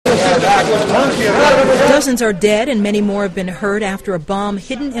Dozens are dead and many more have been hurt after a bomb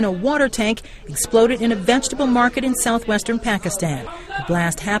hidden in a water tank exploded in a vegetable market in southwestern Pakistan. The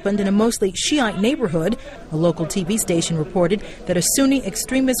blast happened in a mostly Shiite neighborhood. A local TV station reported that a Sunni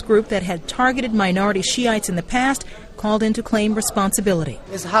extremist group that had targeted minority Shiites in the past called in to claim responsibility.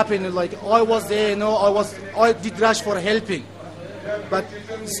 It's happened like I was there, I did rush for helping. But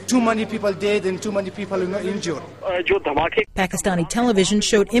too many people dead and too many people injured. Pakistani television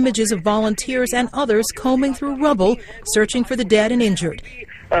showed images of volunteers and others combing through rubble, searching for the dead and injured.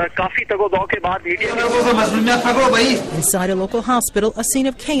 Inside a local hospital, a scene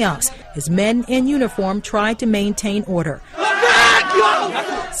of chaos as men in uniform tried to maintain order.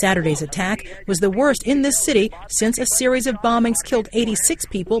 Saturday's attack was the worst in this city since a series of bombings killed 86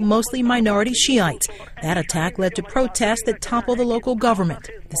 people, mostly minority Shiites. That attack led to protests that toppled the local government.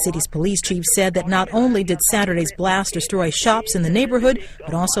 The city's police chief said that not only did Saturday's blast destroy shops in the neighborhood,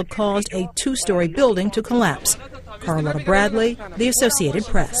 but also caused a two-story building to collapse. Carlotta Bradley, The Associated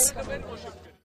Press.